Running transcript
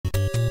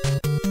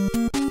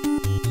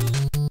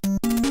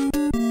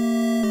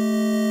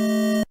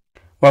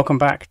Welcome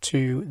back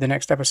to the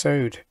next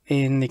episode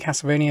in the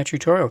Castlevania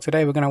tutorial.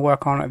 Today we're going to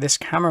work on this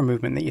camera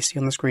movement that you see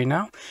on the screen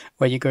now,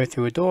 where you go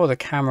through a door, the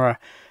camera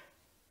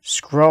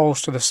scrolls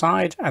to the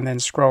side and then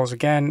scrolls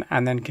again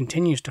and then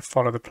continues to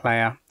follow the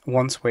player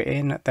once we're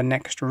in the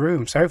next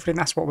room. So hopefully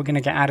that's what we're going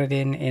to get added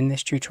in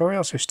this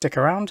tutorial, so stick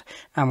around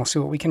and we'll see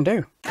what we can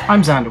do.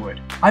 I'm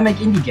Xanderwood. I make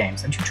indie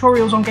games and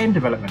tutorials on game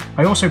development.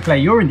 I also play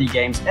your indie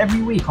games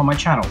every week on my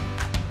channel.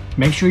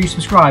 Make sure you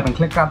subscribe and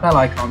click that bell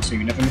icon so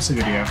you never miss a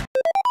video.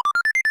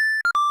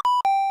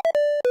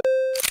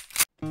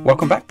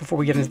 Welcome back. Before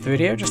we get into the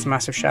video, just a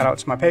massive shout out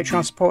to my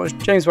Patreon supporters: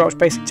 James Welch,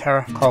 Basic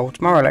Terror, Cole,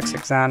 Tomorrow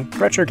Lexic Zan,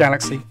 Retro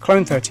Galaxy,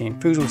 Clone 13,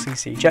 Foozle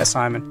CC, Jet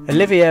Simon,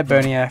 Olivier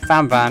Bernier,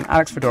 Fan Van,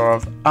 Alex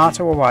Fedorov,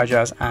 Arto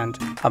Wajaz, and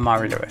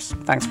Amari Lewis.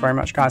 Thanks very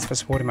much, guys, for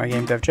supporting my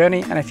game dev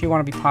journey. And if you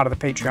want to be part of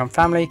the Patreon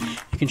family,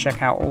 you can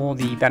check out all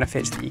the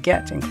benefits that you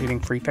get, including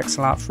free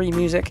pixel art, free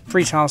music,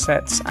 free tile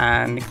sets,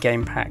 and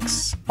game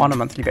packs on a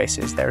monthly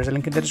basis. There is a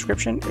link in the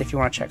description if you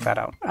want to check that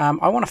out.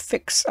 I want to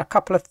fix a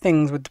couple of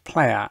things with the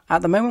player.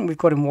 At the moment, we've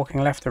got him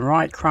walking left and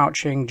right,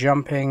 crouching,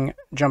 jumping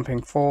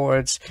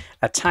forwards,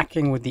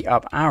 attacking with the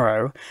up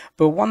arrow,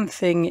 but one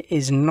thing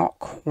is not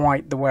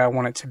quite the way I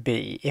want it to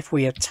be. If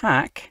we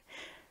attack,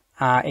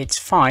 it's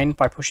fine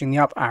by pushing the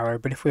up arrow,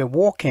 but if we're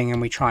walking and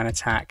we try and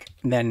attack,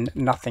 then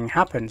nothing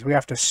happens. We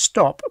have to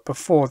stop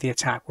before the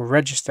attack will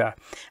register.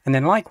 And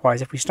then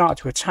likewise, if we start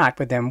to attack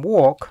but then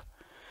walk,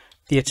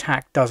 the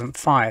attack doesn't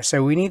fire.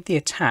 So we need the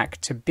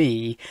attack to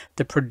be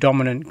the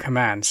predominant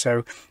command.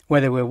 So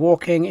whether we're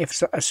walking,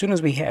 as soon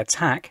as we hit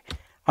attack,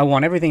 I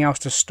want everything else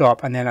to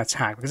stop and then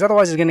attack, because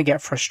otherwise it's going to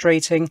get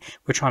frustrating.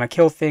 We're trying to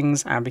kill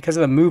things, and because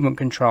of the movement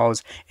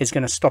controls, it's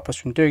going to stop us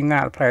from doing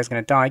that. The player's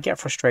going to die, get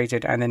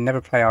frustrated, and then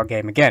never play our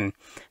game again.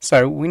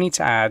 So we need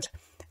to add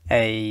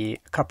one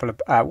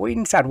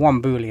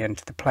Boolean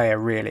to the player,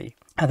 really.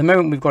 At the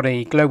moment, we've got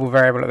a global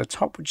variable at the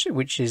top,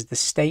 which is the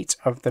state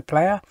of the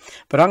player,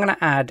 but I'm going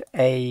to add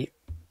a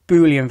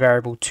Boolean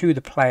variable to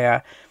the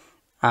player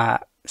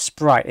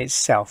sprite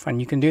itself,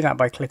 and you can do that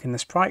by clicking the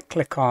sprite,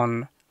 click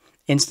on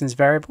instance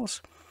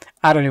variables,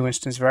 add a new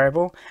instance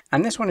variable,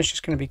 and this one is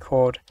just going to be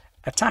called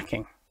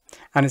attacking,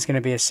 and it's going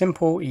to be a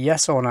simple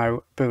yes or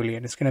no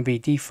Boolean. It's going to be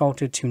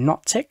defaulted to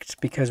not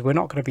ticked because we're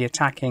not going to be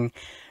attacking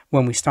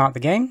when we start the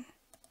game.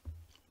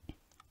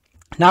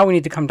 Now we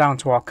need to come down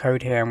to our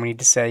code here, and we need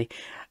to say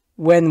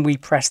when we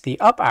press the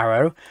up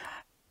arrow,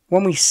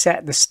 when we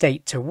set the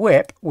state to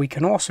whip, we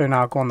can also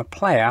now go on the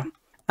player,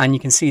 and you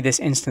can see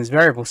this instance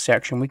variable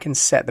section. We can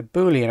set the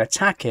Boolean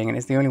attacking, and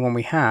it's the only one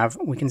we have.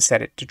 We can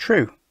set it to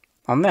true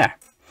on there.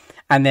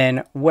 And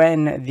then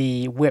when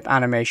the whip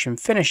animation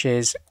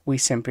finishes, we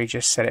simply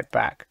just set it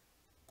back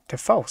to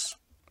false.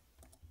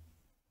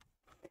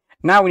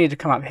 Now we need to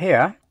come up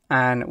here,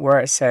 and where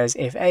it says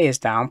if A is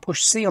down,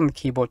 push C on the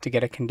keyboard to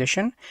get a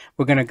condition.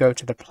 We're going to go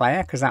to the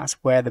player because that's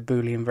where the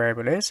Boolean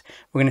variable is.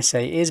 We're going to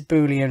say is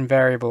Boolean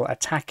variable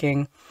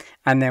attacking,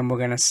 and then we're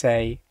going to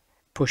say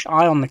push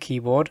I on the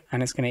keyboard,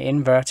 and it's going to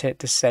invert it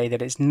to say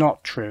that it's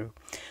not true.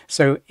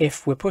 So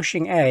if we're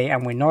pushing A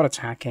and we're not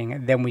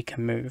attacking, then we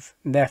can move.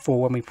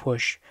 Therefore, when we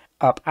push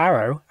up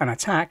arrow and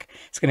attack,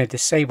 it's going to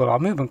disable our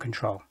movement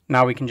control.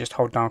 Now we can just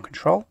hold down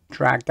control,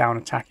 drag down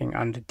attacking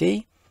under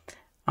D.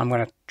 I'm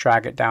going to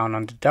drag it down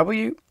under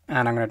W,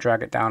 and I'm going to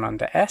drag it down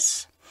under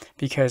S,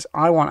 because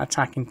I want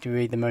attacking to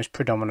be the most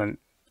predominant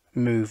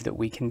move that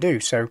we can do.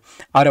 So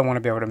I don't want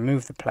to be able to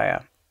move the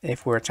player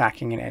if we're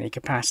attacking in any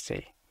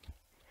capacity.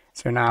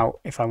 So now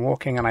if I'm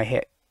walking and I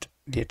hit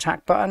the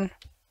attack button,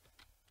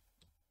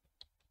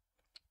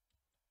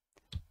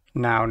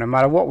 now no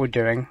matter what we're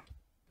doing,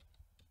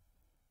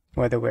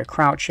 whether we're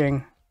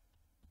crouching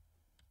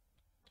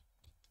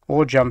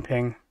or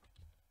jumping,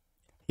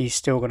 he's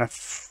still going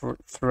to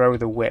throw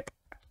the whip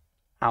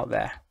out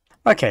there.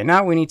 Okay,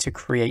 now we need to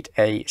create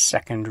a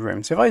second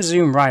room. So if I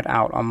zoom right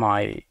out on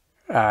my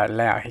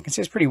layout, you can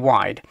see it's pretty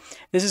wide.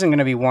 This isn't going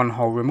to be one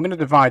whole room. We're going to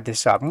divide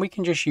this up, and we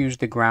can just use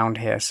the ground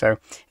here. So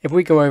if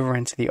we go over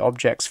into the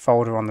objects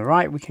folder on the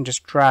right, we can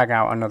just drag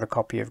out another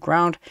copy of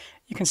ground.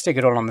 You can stick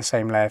it all on the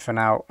same layer for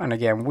now, and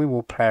again we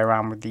will play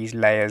around with these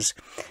layers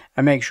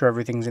and make sure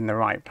everything's in the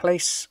right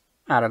place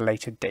at a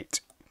later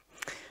date.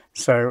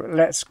 So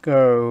let's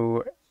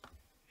go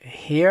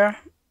here.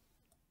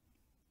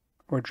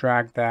 We'll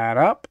drag that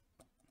up.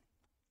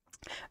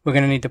 We're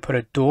going to need to put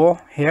a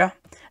door here.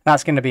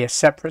 That's going to be a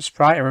separate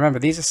sprite, and remember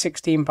these are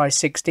 16 by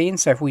 16,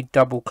 so if we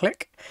double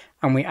click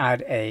and we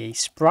add a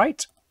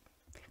sprite,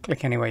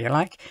 click anywhere you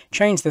like,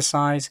 change the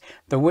size,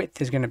 the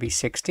width is going to be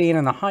 16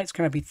 and the height's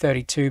going to be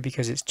 32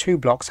 because it's 2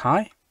 blocks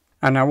high.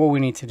 And now all we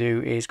need to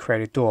do is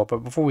create a door, but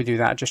before we do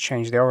that, just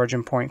change the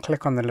origin point,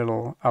 click on the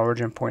little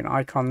origin point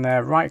icon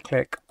there, right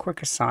click,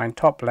 quick assign,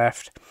 top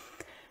left,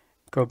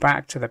 go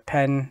back to the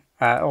pen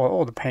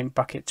or the paint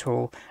bucket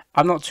tool.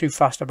 I'm not too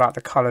fussed about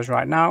the colors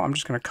right now. I'm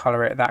just going to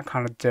color it that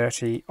kind of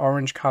dirty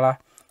orange color,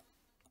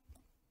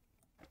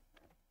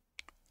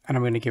 and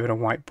I'm going to give it a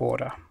white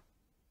border,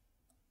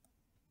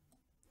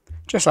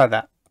 just like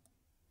that.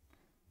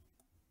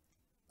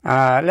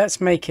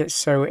 Let's make it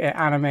so it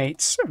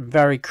animates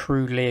very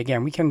crudely.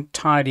 Again, we can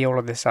tidy all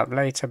of this up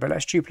later, but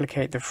let's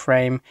duplicate the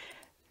frame,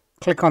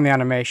 click on the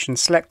animation,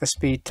 select the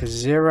speed to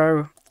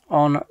 0.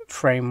 On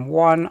frame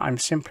 1, I'm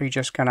simply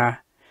just going to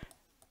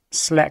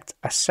select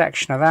a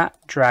section of that,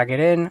 drag it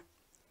in,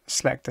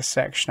 select a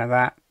section of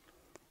that,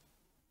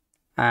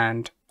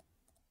 and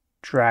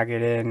drag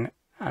it in,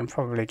 and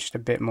probably just a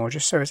bit more,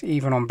 just so it's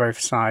even on both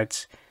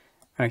sides.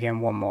 And again,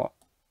 one more,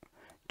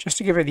 just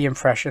to give it the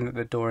impression that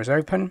the door is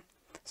open.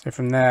 So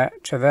from there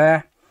to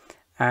there,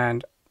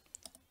 and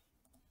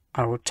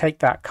I will take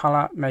that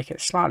color, make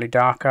it slightly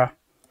darker,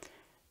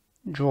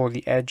 draw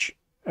the edge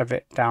of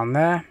it down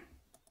there,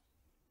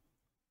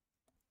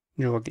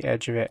 draw the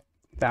edge of it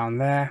down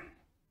there,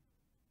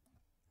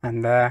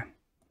 and there,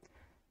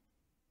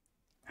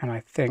 and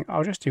I think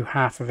I'll just do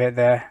half of it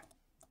there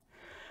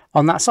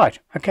on that side.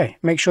 Okay,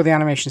 make sure the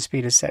animation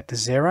speed is set to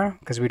 0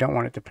 because we don't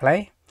want it to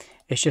play.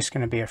 It's just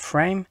going to be a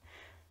frame.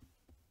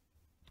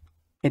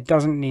 It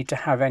doesn't need to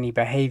have any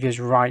behaviors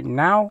right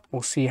now.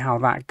 We'll see how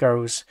that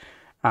goes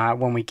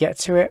when we get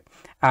to it.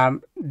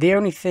 The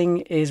only thing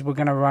is we're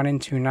going to run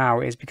into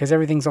now is because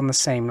everything's on the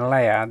same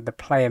layer, the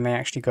player may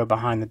actually go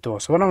behind the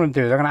door. So what I'm going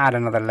to do is I'm going to add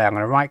another layer. I'm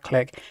going to right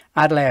click,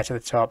 add layer to the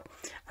top,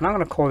 and I'm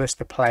going to call this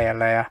the player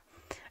layer.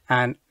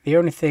 And the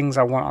only things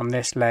I want on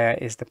this layer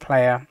is the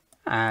player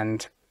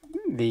and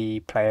the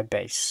player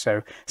base.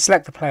 So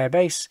select the player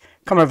base,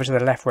 come over to the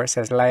left where it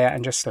says layer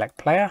and just select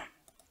player.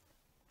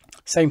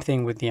 Same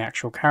thing with the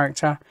actual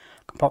character.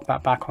 I can pop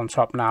that back on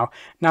top now.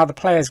 Now the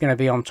player is going to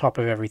be on top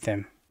of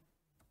everything.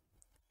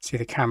 See,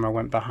 the camera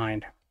went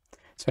behind.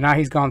 So now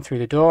he's gone through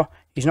the door.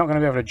 He's not going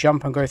to be able to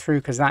jump and go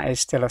through because that is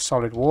still a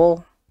solid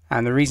wall.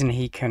 And the reason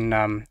he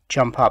can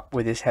jump up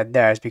with his head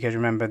there is because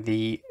remember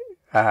the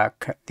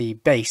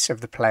base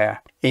of the player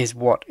is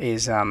what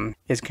is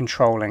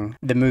controlling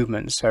the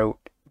movement. So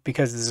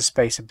because there's a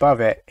space above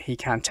it, he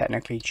can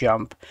technically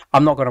jump.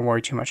 I'm not going to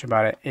worry too much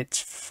about it.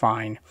 It's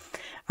fine.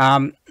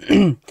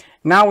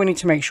 Now we need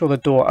to make sure the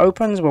door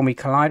opens when we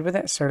collide with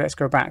it. So let's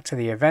go back to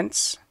the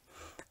events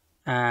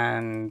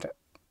and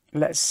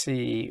let's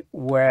see,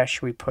 where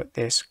should we put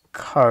this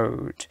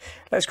code?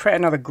 Let's create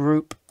another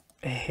group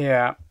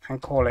here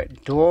and call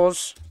it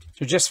doors.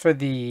 So just for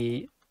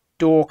the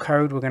door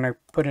code, we're going to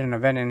put an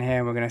event in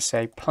here. We're going to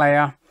say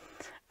player,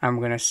 and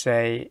we're going to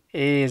say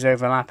is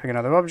overlapping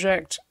another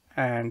object.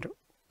 And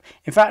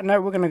in fact,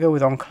 no, we're going to go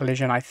with on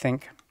collision, I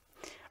think.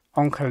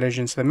 On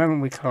collision, so the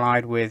moment we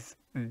collide with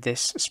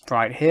this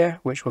sprite here,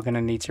 which we're going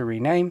to need to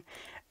rename,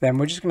 then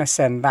we're just going to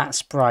send that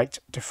sprite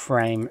to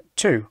frame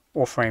 2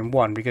 or frame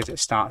 1 because it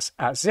starts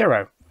at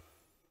 0.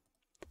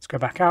 Let's go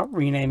back out,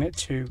 rename it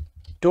to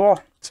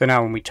door. So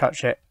now when we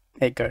touch it,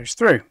 it goes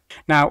through.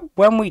 Now,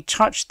 when we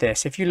touch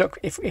this, if you look,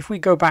 if we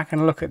go back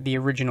and look at the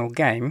original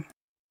game,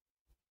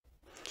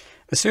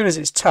 as soon as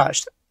it's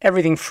touched,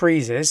 everything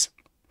freezes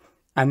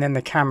and then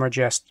the camera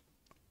just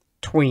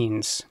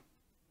tweens.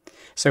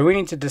 So we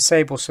need to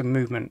disable some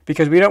movement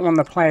because we don't want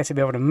the player to be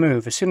able to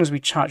move. As soon as we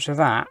touch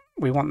that,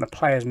 we want the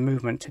player's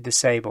movement to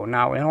disable.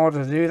 Now, in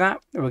order to do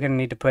that, we're going to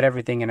need to put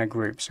everything in a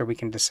group so we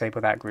can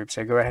disable that group.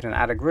 So go ahead and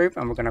add a group,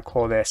 and we're going to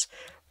call this,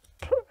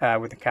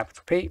 with a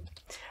capital P,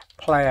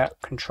 player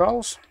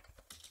controls.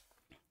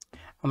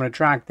 I'm going to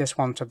drag this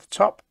one to the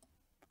top,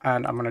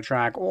 and I'm going to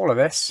drag all of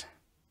this,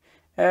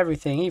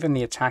 everything, even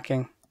the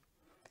attacking,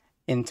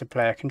 into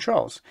player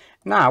controls.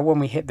 Now, when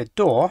we hit the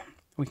door,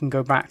 we can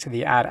go back to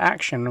the add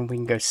action and we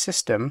can go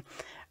system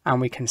and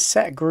we can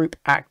set group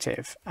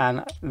active,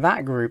 and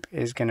that group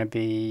is going to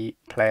be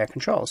player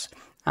controls,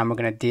 and we're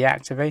going to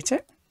deactivate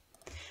it,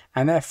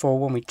 and therefore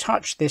when we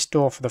touch this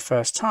door for the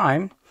first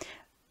time,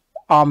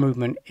 our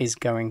movement is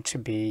going to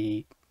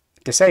be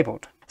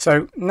disabled.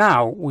 So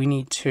now we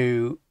need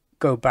to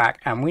go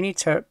back and we need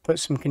to put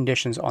some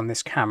conditions on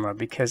this camera,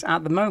 because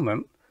at the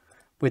moment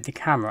with the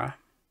camera,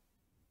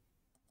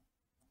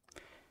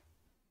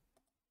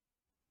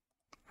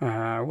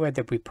 where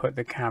did we put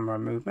the camera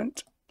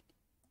movement?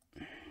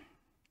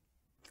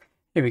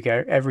 Here we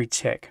go, every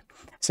tick.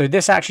 So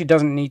this actually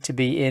doesn't need to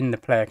be in the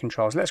player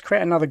controls. Let's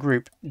create another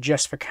group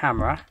just for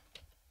camera.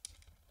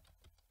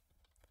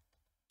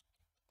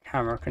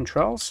 Camera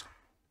controls.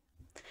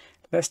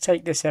 Let's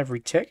take this every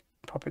tick,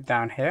 pop it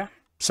down here.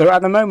 So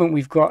at the moment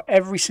we've got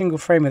every single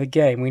frame of the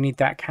game, we need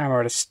that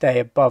camera to stay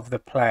above the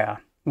player,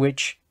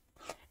 which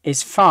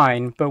is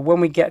fine, but when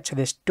we get to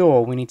this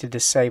door, we need to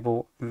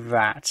disable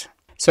that.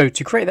 So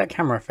to create that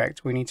camera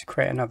effect, we need to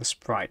create another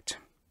sprite.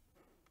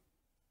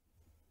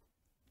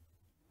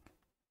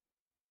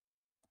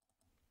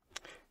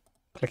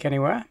 Click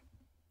anywhere.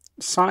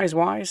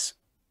 Size-wise,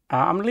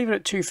 I'm going to leave it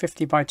at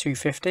 250 by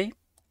 250,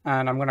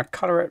 and I'm going to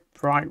color it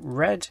bright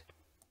red.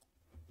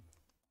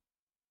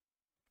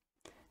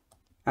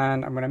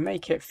 And I'm going to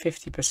make it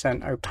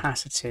 50%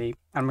 opacity.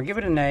 I'm going to give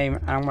it a name,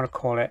 and I'm going to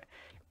call it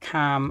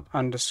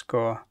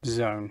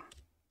cam_zone.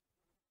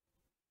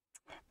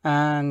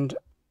 And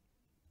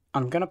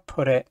I'm going to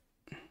put it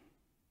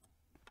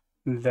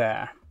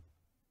there.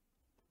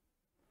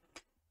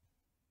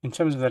 In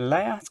terms of the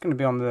layer, it's going to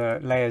be on the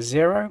layer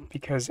 0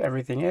 because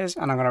everything is,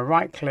 and I'm going to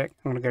right click,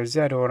 I'm going to go Z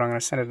order, I'm going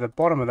to send it to the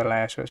bottom of the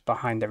layer so it's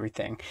behind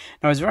everything.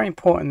 Now it's very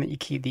important that you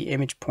keep the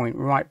image point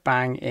right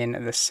bang in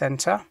the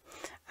center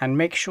and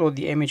make sure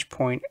the image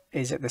point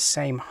is at the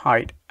same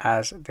height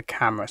as the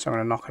camera. So I'm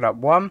going to knock it up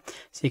 1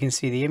 so you can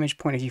see the image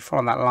point, if you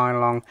follow that line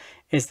along,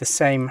 is the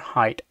same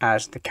height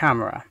as the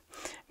camera.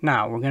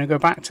 Now we're going to go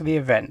back to the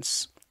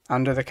events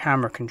under the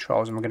camera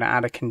controls, and we're going to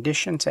add a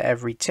condition to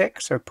every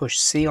tick. So push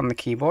C on the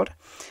keyboard,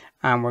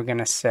 and we're going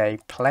to say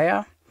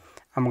player,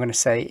 and we're going to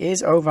say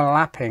is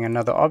overlapping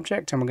another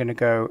object, and we're going to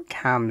go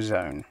cam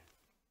zone.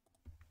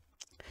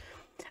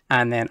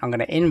 And then I'm going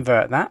to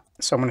invert that.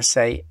 So I'm going to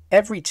say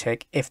every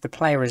tick, if the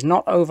player is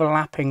not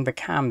overlapping the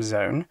cam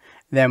zone,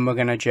 then we're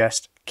going to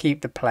just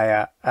keep the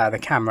player, the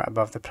camera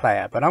above the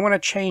player. But I'm going to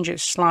change it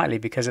slightly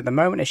because at the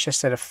moment it's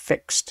just at a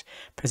fixed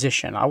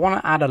position. I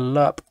want to add a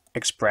lerp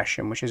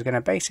expression, which is going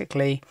to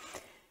basically,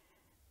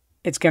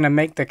 it's going to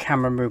make the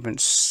camera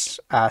movements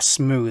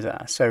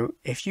smoother. So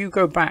if you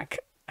go back,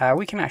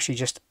 we can actually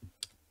just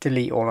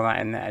delete all of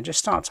that in there. Just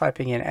start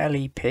typing in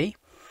LEP,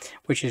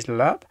 which is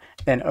lerp,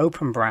 then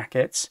open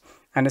brackets,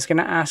 and it's going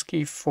to ask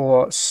you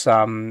for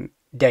some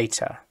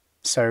data.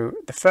 So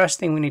the first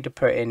thing we need to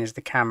put in is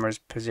the camera's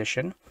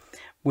position,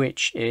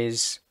 which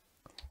is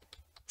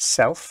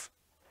self.x,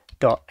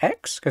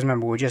 because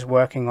remember we're just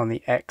working on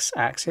the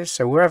x-axis,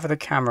 so wherever the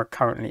camera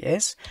currently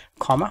is,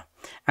 comma,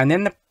 and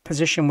then the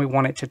position we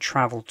want it to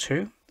travel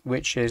to,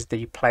 which is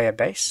the player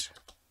base,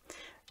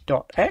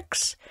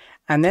 .x,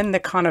 and then the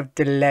kind of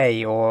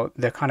delay or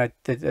the kind of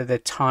the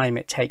time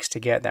it takes to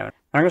get there.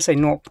 I'm going to say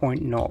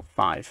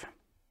 0.05.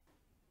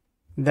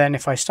 Then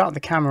if I start the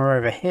camera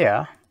over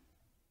here,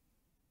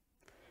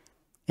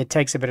 it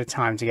takes a bit of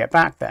time to get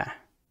back there.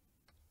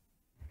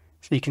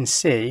 So you can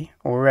see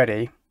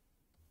already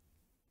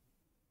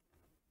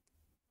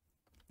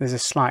there's a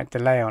slight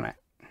delay on it.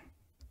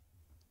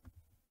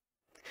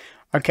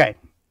 Okay,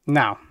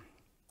 now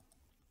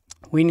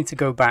we need to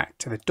go back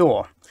to the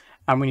door,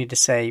 and we need to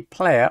say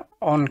player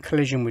on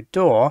collision with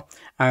door,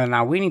 and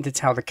now we need to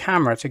tell the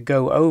camera to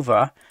go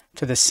over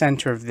to the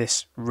center of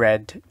this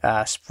red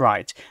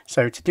sprite.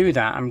 So to do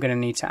that, I'm going to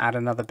need to add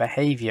another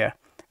behavior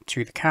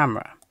to the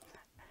camera,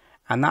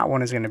 and that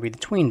one is going to be the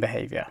tween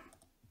behavior.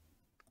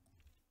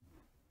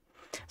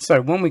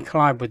 So when we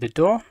collide with the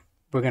door,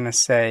 we're going to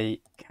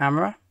say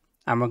camera,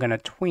 and we're going to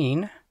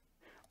tween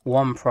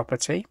one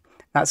property.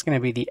 That's going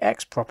to be the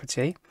X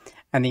property,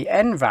 and the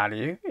N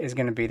value is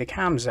going to be the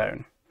cam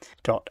zone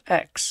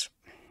 .x.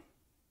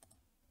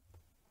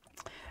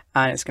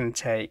 And it's going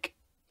to take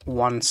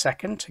 1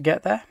 second to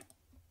get there.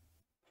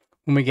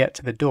 When we get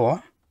to the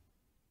door,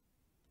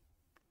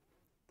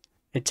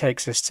 it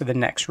takes us to the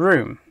next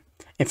room.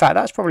 In fact,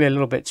 that's probably a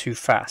little bit too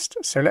fast.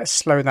 So let's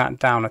slow that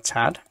down a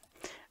tad.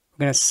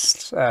 We're going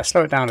to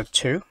slow it down to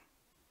 2.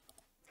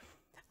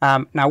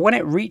 Now, when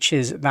it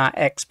reaches that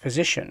X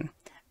position,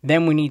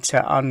 then we need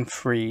to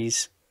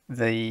unfreeze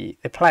the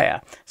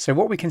player. So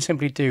what we can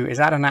simply do is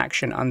add an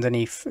action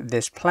underneath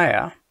this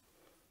player,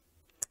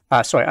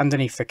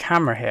 underneath the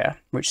camera here,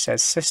 which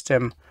says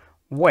system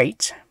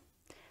wait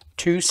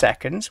 2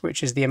 seconds,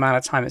 which is the amount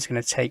of time it's going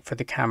to take for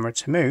the camera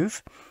to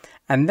move.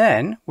 And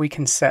then we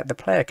can set the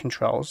player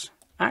controls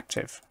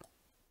active.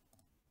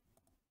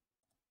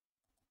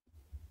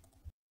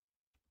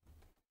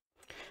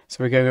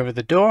 So we go over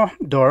the door,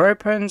 door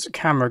opens,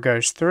 camera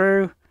goes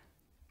through,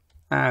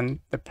 and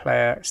the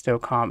player still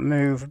can't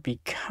move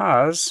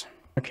because...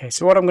 Okay,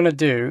 so what I'm going to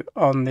do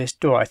on this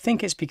door, I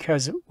think it's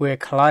because we're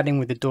colliding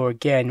with the door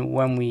again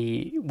when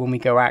we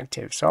go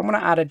active. So I'm going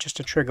to add just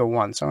a trigger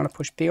once. So I'm going to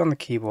push B on the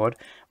keyboard.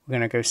 We're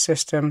going to go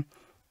system.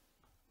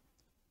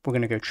 We're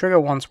going to go trigger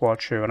once while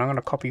true, and I'm going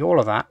to copy all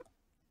of that,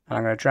 and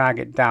I'm going to drag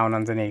it down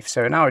underneath.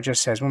 So now it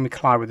just says when we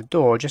collide with the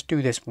door, just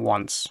do this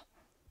once.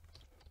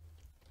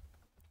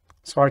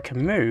 So I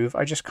can move,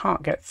 I just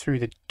can't get through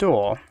the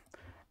door,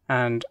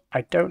 and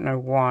I don't know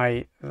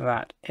why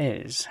that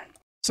is.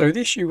 So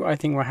the issue I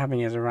think we're having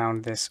is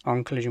around this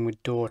on collision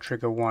with door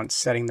trigger once,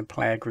 setting the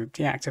player group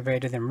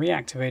deactivated, then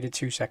reactivated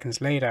 2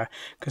 seconds later,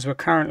 because we're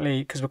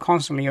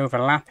constantly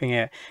overlapping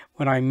it.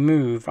 When I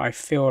move, I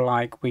feel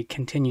like we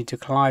continue to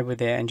collide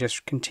with it and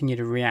just continue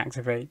to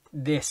reactivate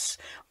this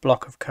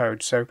block of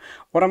code. So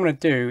what I'm going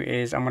to do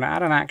is I'm going to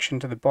add an action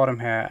to the bottom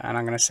here, and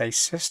I'm going to say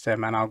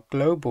system, and our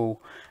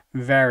global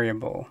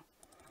variable,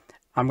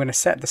 I'm going to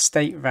set the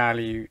state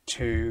value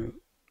to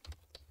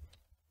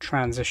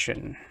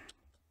transition.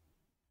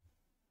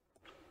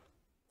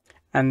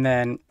 And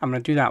then I'm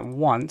going to do that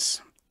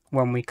once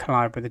when we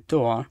collide with the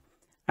door.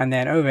 And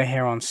then over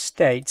here on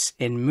states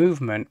in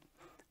movement,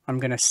 I'm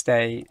going to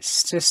say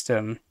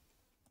system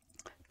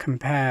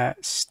compare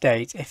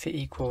state if it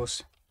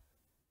equals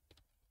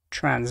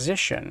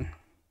transition.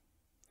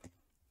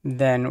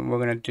 Then we're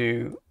going to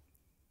do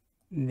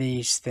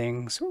these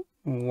things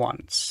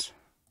once.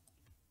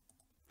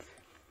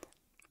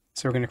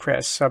 So we're going to create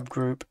a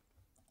subgroup,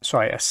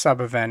 a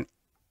sub event,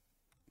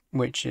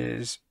 which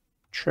is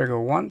trigger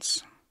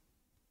once.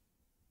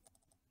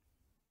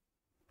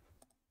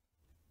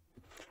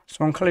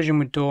 So on collision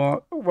with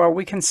door, well,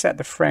 we can set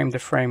the frame to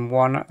frame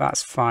 1.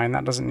 That's fine.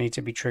 That doesn't need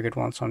to be triggered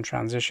once on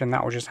transition.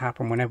 That will just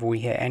happen whenever we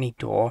hit any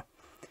door.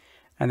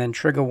 And then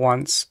trigger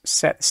once,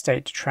 set the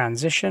state to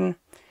transition.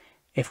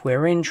 If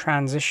we're in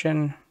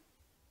transition,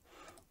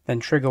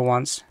 then trigger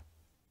once,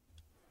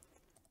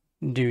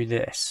 do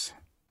this.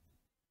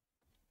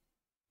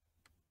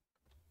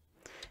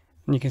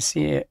 And you can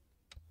see it.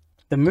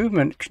 The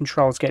movement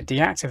controls get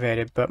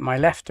deactivated, but my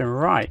left and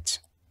right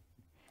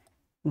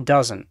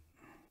doesn't.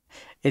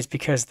 It's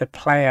because the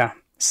player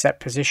set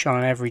position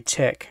on every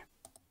tick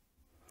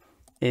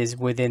is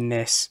within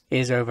this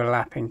is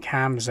overlapping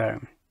cam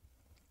zone.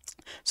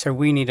 So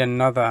we need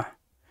another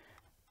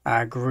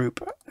group.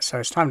 So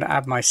it's time to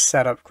add my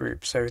setup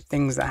group. So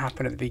things that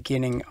happen at the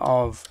beginning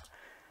of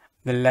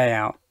the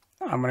layout.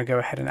 I'm going to go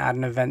ahead and add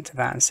an event to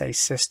that and say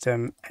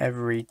system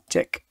every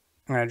tick.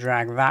 I'm going to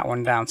drag that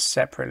one down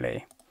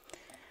separately.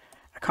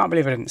 I can't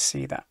believe I didn't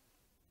see that.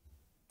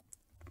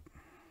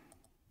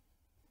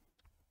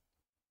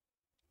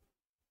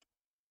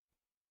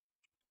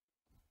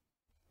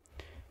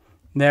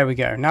 There we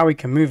go. Now we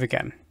can move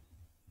again.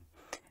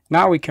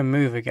 Now we can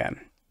move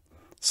again.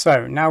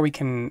 So now we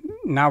can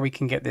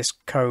get this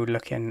code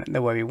looking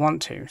the way we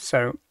want to.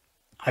 So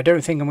I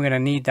don't think I'm going to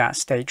need that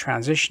state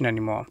transition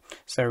anymore.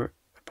 So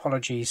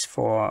apologies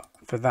for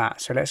that.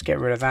 So let's get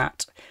rid of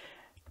that.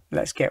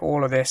 Let's get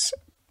all of this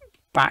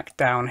back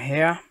down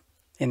here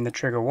in the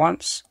trigger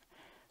once.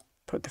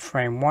 Put the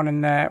frame 1 in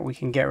there. We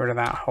can get rid of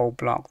that whole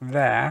block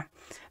there.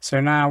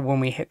 So now when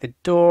we hit the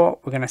door,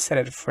 we're going to set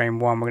it to frame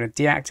 1. We're going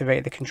to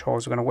deactivate the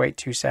controls. We're going to wait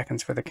 2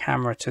 seconds for the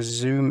camera to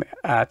zoom,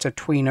 to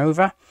tween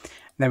over. And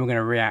then we're going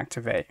to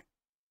reactivate.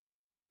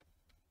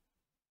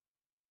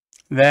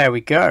 There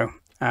we go.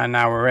 And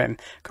now we're in.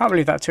 Can't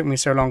believe that took me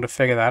so long to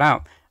figure that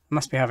out. I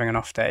must be having an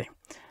off day.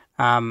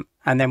 And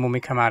then when we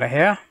come out of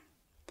here,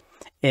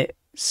 it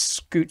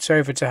scoots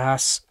over to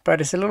us, but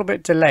it's a little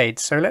bit delayed.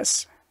 So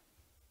let's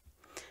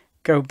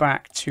go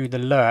back to the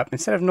lerp.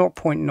 Instead of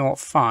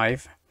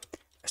 0.05,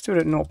 let's do it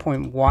at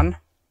 0.1.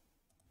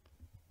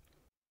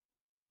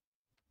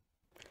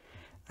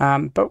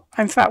 But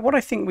in fact, what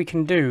I think we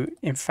can do,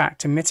 in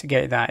fact, to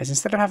mitigate that is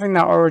instead of having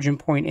that origin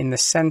point in the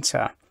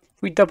center,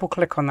 if we double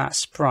click on that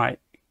sprite,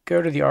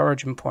 go to the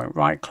origin point,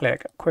 right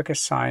click, quick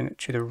assign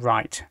to the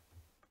right.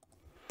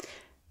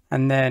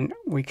 And then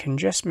we can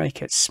just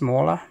make it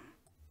smaller.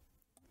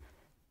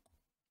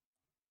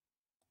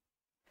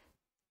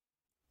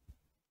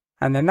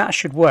 And then that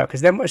should work,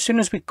 because then as soon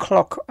as we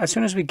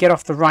get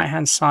off the right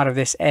hand side of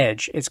this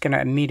edge, it's going to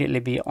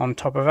immediately be on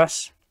top of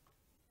us.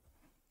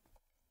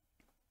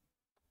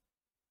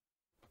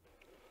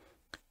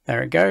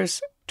 There it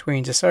goes,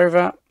 tweens us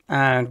over,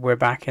 and we're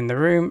back in the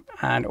room,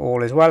 and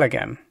all is well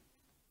again.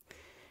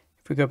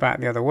 If we go back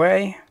the other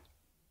way,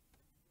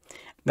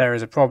 there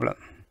is a problem.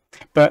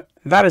 But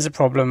that is a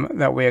problem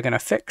that we are going to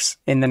fix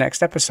in the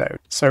next episode.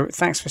 So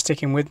thanks for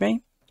sticking with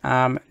me.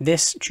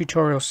 This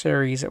tutorial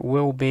series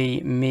will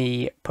be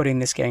me putting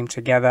this game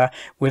together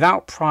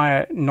without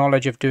prior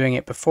knowledge of doing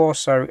it before,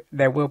 so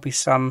there will be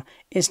some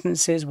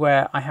instances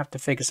where I have to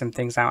figure some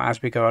things out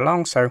as we go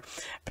along, so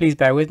please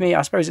bear with me.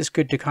 I suppose it's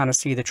good to kind of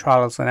see the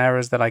trials and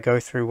errors that I go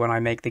through when I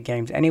make the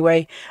games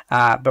anyway,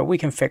 but we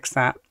can fix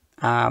that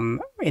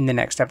in the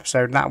next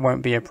episode. That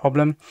won't be a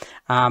problem.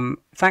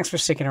 Thanks for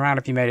sticking around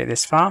if you made it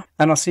this far,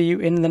 and I'll see you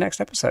in the next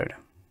episode.